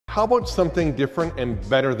How about something different and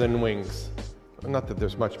better than wings? Not that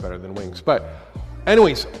there's much better than wings, but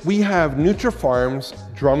anyways, we have Nutrafarms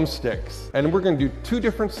Drumsticks, and we're gonna do two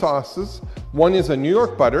different sauces. One is a New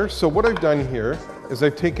York butter. So what I've done here is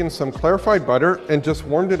I've taken some clarified butter and just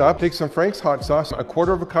warmed it up. Take some Frank's hot sauce, a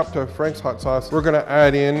quarter of a cup to Frank's hot sauce. We're gonna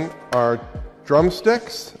add in our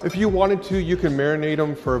drumsticks. If you wanted to, you can marinate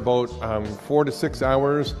them for about 4 to 6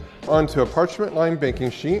 hours onto a parchment lined baking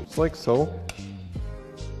sheet, like so.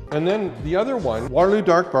 And then the other one, Waterloo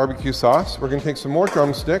dark barbecue sauce. We're gonna take some more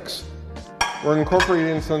drumsticks. We're gonna incorporate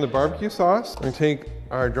in some of the barbecue sauce. We're gonna take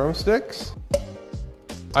our drumsticks.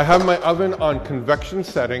 I have my oven on convection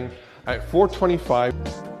setting at 425.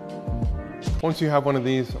 Once you have one of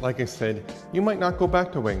these, like I said, you might not go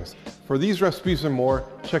back to wings. For these recipes and more,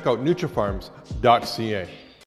 check out nutrafarms.ca.